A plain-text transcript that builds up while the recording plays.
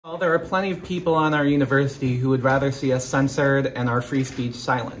Well, there are plenty of people on our university who would rather see us censored and our free speech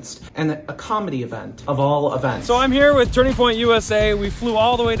silenced. And a comedy event of all events. So I'm here with Turning Point USA. We flew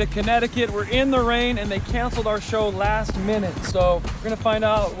all the way to Connecticut. We're in the rain and they canceled our show last minute. So we're gonna find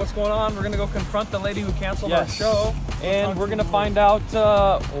out what's going on. We're gonna go confront the lady who canceled our show. And we're gonna find out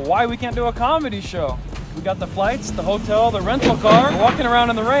why we can't do a comedy show. We got the flights, the hotel, the rental car. We're walking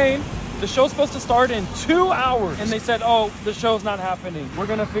around in the rain. The show's supposed to start in 2 hours. And they said, oh, the show's not happening. We're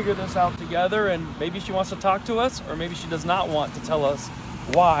gonna figure this out together, and maybe she wants to talk to us, or maybe she does not want to tell us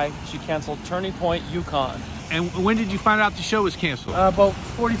why she canceled Turning Point UCONN. And when did you find out the show was canceled? About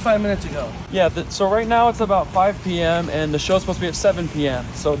 45 minutes ago. Yeah, so right now it's about 5 p.m. and the show's supposed to be at 7 p.m.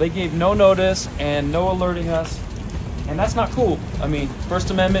 So they gave no notice and no alerting us. And that's not cool. I mean, First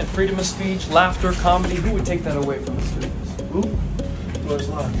Amendment, freedom of speech, laughter, comedy, who would take that away from the students? Who? Where's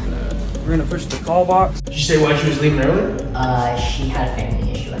locked? We're gonna push the call box. Did you say why she was leaving early? She had a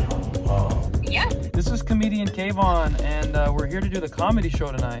family issue at home. Oh. Yes. This is comedian Kayvon, and we're here to do the comedy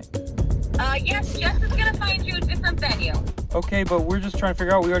show tonight. Yes, Jess is gonna find you a different venue. Okay, but we're just trying to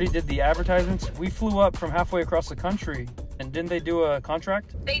figure out, we already did the advertisements. We flew up from halfway across the country, and didn't they do a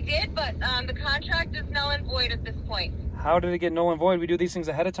contract? They did, but the contract is null and void at this point. How did it get null and void? We do these things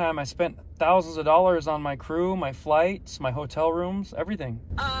ahead of time. I spent thousands of dollars on my crew, my flights, my hotel rooms, everything.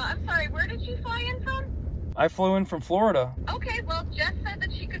 I'm sorry, where did you fly in from? I flew in from Florida. Okay, well, Jess said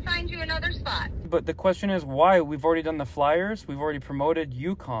that she could find you another spot. But the question is why? We've already done the flyers. We've already promoted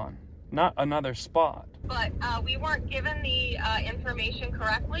UConn, not another spot. But we weren't given the information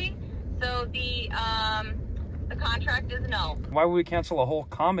correctly, so the contract is null. Why would we cancel a whole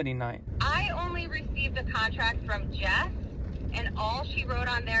comedy night? I only received a contract from Jess, and all she wrote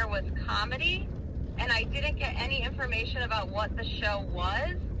on there was comedy, and I didn't get any information about what the show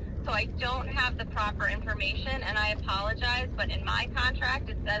was, so I don't have the proper information, and I apologize, but in my contract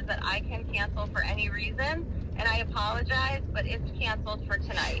it says that I can cancel for any reason, and I apologize, but it's canceled for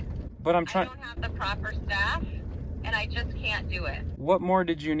tonight. But I don't have the proper staff, and I just can't do it. What more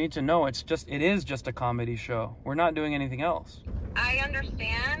did you need to know? It is just a comedy show. We're not doing anything else. I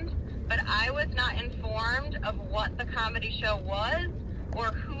understand, but I was not informed of what the comedy show was, or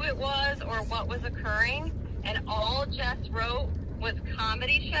who it was, or what was occurring, and all Jess wrote was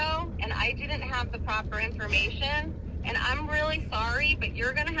comedy show, and I didn't have the proper information, and I'm really sorry, but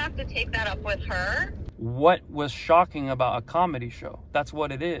you're gonna have to take that up with her. What was shocking about a comedy show? That's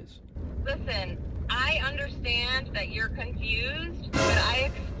what it is. Listen, I understand that you're confused, but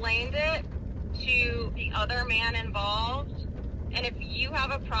I explained it to the other man involved, and if you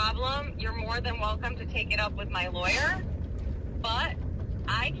have a problem, you're more than welcome to take it up with my lawyer, but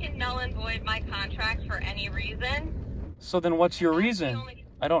I can null and void my contract for any reason. So then what's your reason?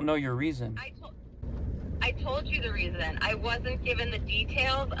 I don't know your reason. I told you the reason. I wasn't given the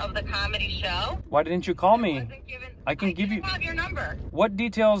details of the comedy show. Why didn't you call me? I can give you... I have your number. What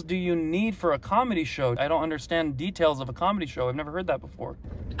details do you need for a comedy show? I don't understand details of a comedy show. I've never heard that before.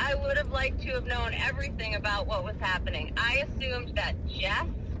 I would have liked to have known everything about what was happening. I assumed that Jess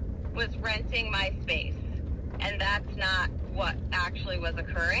was renting my space, and that's not what actually was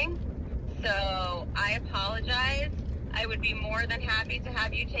occurring. So I apologize. I would be more than happy to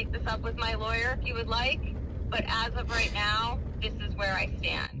have you take this up with my lawyer if you would like, but as of right now, this is where I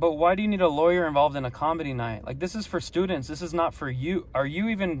stand. But why do you need a lawyer involved in a comedy night? Like, this is for students. This is not for you. Are you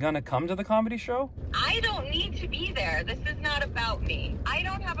even gonna come to the comedy show? I don't need to be there. This is not about me. I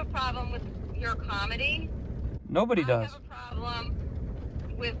don't have a problem with your comedy. Nobody does. I have a problem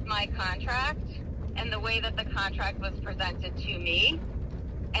with my contract and the way that the contract was presented to me.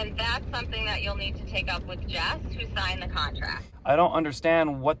 And that's something that you'll need to take up with Jess, who signed the contract. I don't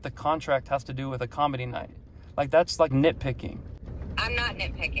understand what the contract has to do with a comedy night. Like, that's like nitpicking. I'm not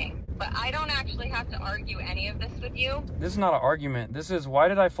nitpicking, but I don't actually have to argue any of this with you. This is not an argument. This is, why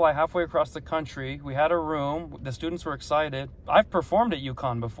did I fly halfway across the country? We had a room. The students were excited. I've performed at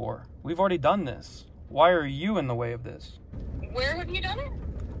UConn before. We've already done this. Why are you in the way of this? Where have you done it?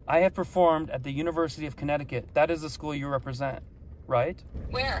 I have performed at the University of Connecticut. That is the school you represent. Right?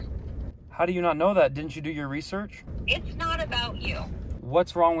 Where? How do you not know that? Didn't you do your research? It's not about you.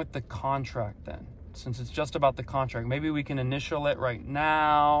 What's wrong with the contract then? Since it's just about the contract, maybe we can initial it right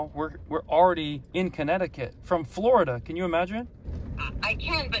now. We're already in Connecticut from Florida. Can you imagine? I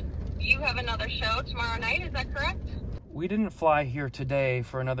can, but you have another show tomorrow night, is that correct? We didn't fly here today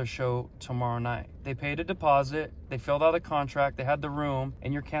for another show tomorrow night. They paid a deposit, they filled out a contract, they had the room,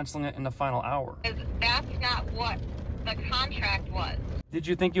 and you're canceling it in the final hour. That's not what the contract was. Did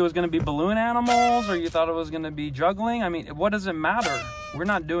you think it was going to be balloon animals, or you thought it was going to be juggling? I mean, what does it matter? We're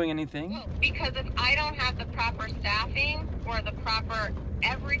not doing anything. Well, because if I don't have the proper staffing or the proper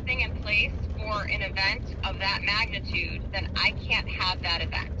everything in place for an event of that magnitude, then I can't have that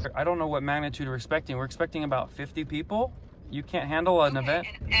event. I don't know what magnitude we're expecting. We're expecting about 50 people. You can't handle an event?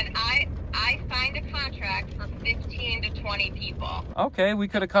 And I signed a contract for 15 to 20 people. Okay, we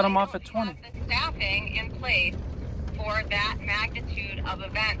could have cut them off at 20. I don't have the staffing in place for that magnitude of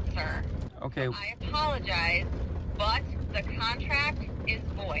event, sir. Okay. So I apologize, but the contract is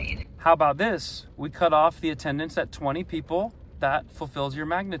void. How about this? We cut off the attendance at 20 people. That fulfills your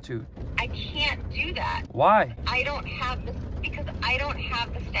magnitude. I can't do that. Why? I don't have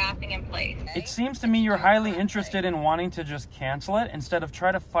the staffing in place. It seems to me you're highly interested in wanting to just cancel it instead of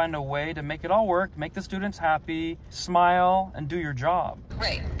try to find a way to make it all work, make the students happy, smile, and do your job.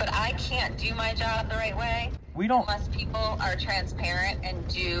 Right, but I can't do my job the right way. We don't. Unless people are transparent and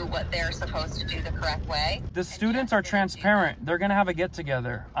do what they're supposed to do the correct way. The students are transparent. They're going to have a get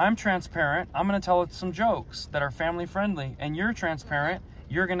together. I'm transparent. I'm going to tell some jokes that are family friendly. And you're transparent.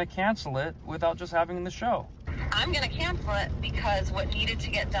 You're going to cancel it without just having the show. I'm going to cancel it because what needed to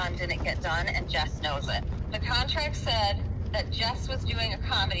get done didn't get done, and Jess knows it. The contract said that Jess was doing a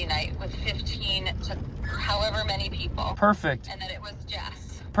comedy night with 15 to however many people. Perfect. And that it was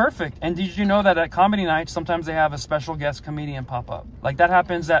Jess. Perfect. And did you know that at comedy nights, sometimes they have a special guest comedian pop up? Like that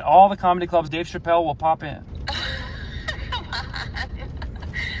happens at all the comedy clubs. Dave Chappelle will pop in. Come on.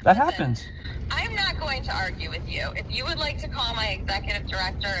 That happens. I'm not going to argue with you. If you would like to call my executive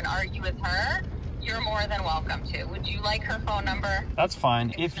director and argue with her, you're more than welcome to. Would you like her phone number? That's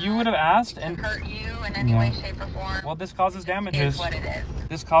fine. If you would have asked and hurt you in any way, shape, or form. Well, this causes damages. Is what it is.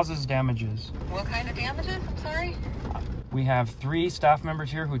 This causes damages. What kind of damages? I'm sorry. We have 3 staff members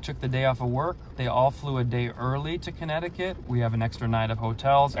here who took the day off of work. They all flew a day early to Connecticut. We have an extra night of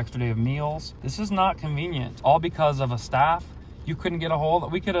hotels, extra day of meals. This is not convenient. All because of a staff. You couldn't get a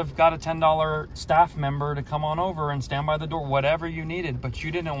hold. We could have got a $10 staff member to come on over and stand by the door, whatever you needed, but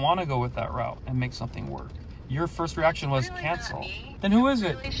you didn't want to go with that route and make something work. Your first reaction was really cancel. Then who is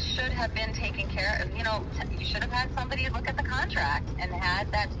it? Really should have been taken care of. You know, you should have had somebody look at the contract and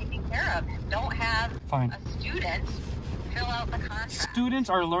had that taken care of. Don't have Fine. a student fill out the contract. Students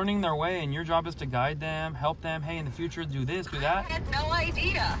are learning their way, and your job is to guide them, help them. Hey, in the future, do this, do that. I had no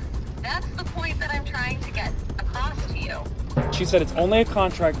idea. That's the point that I'm trying to get across to you. She said it's only a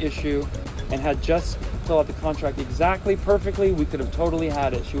contract issue, and had just fill out the contract exactly perfectly, we could have totally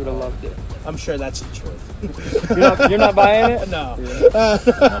had it. She would have loved it. I'm sure that's the truth. You're not buying it? No.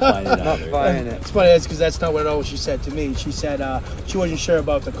 Not buying it. It's funny, because that's not what all she said to me. She said she wasn't sure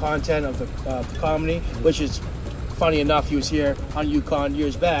about the content of the comedy, which is funny enough. He was here on UCONN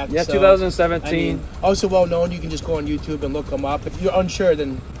years back. Yeah, so, 2017. I mean, also well known. You can just go on YouTube and look them up. If you're unsure,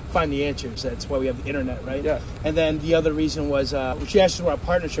 then find the answers. That's why we have the internet, right? Yeah. And then the other reason was she asked us what our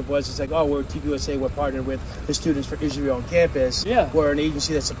partnership was. It's like, oh, we're TPUSA. We're partnered with the Students for Israel on campus. Yeah. We're an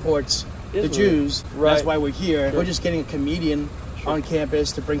agency that supports Israel. the Jews. Right. That's why we're here. Sure. We're just getting a comedian on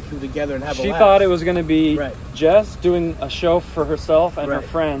campus to bring people together and have a laugh. She thought it was going to be Right. Jess doing a show for herself and her Right.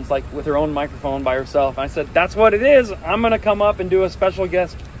 friends, like with her own microphone by herself. And I said, that's what it is. I'm going to come up and do a special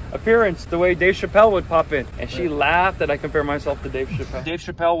guest appearance the way Dave Chappelle would pop in. And she laughed that I compare myself to Dave Chappelle. Dave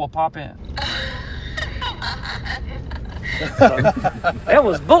Chappelle will pop in. That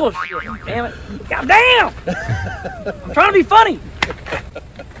was bullshit. Damn it. God damn! I'm trying to be funny.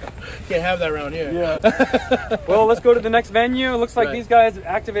 Can't have that around here. Yeah. Well, let's go to the next venue. It looks like Right. these guys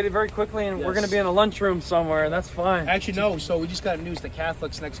activated very quickly, and we're Yes. going to be in a lunchroom somewhere. That's fine. Actually, no. So we just got news. The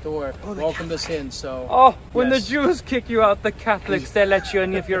Catholics next door welcomed us in. So. Oh, when Yes. the Jews kick you out, the Catholics, they let you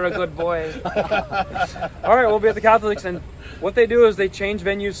in if you're a good boy. All right, we'll be at the Catholics, and what they do is they change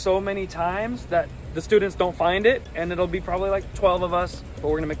venues so many times that the students don't find it, and it'll be probably like 12 of us, but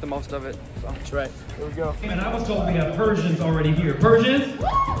we're going to make the most of it. So. That's right. Here we go. And I was told we have Persians already here. Persians?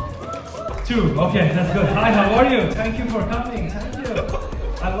 2. Okay, that's good. Hi, how are you? Thank you for coming. Thank you.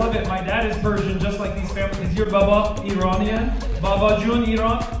 I love it. My dad is Persian, just like these families. Is your Baba Iranian? Baba Jun,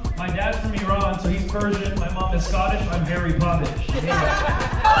 Iran? My dad's from Iran, so he's Persian. My mom is Scottish. I'm very Popish.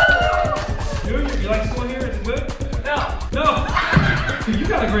 Junior, you like school here? Is it good? No. No. Dude, you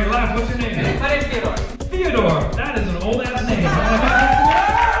got a great laugh. What's your name? My name's Theodore. Theodore. That is an old-ass name.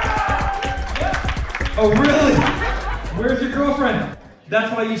 Oh, really? Where's your girlfriend?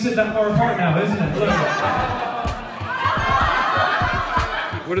 That's why you sit that far apart now, isn't it? Look.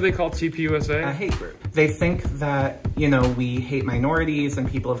 What do they call TPUSA? A hate group. They think that, you know, we hate minorities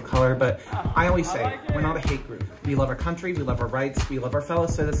and people of color, but I always say, we're not a hate group. We love our country, we love our rights, we love our fellow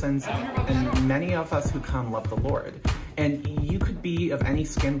citizens, and many of us who come love the Lord. And you could be of any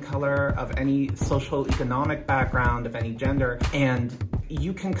skin color, of any social economic background, of any gender, and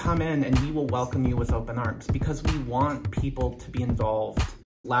you can come in and we will welcome you with open arms because we want people to be involved.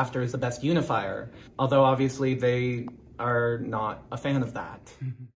 Laughter is the best unifier, although obviously they are not a fan of that.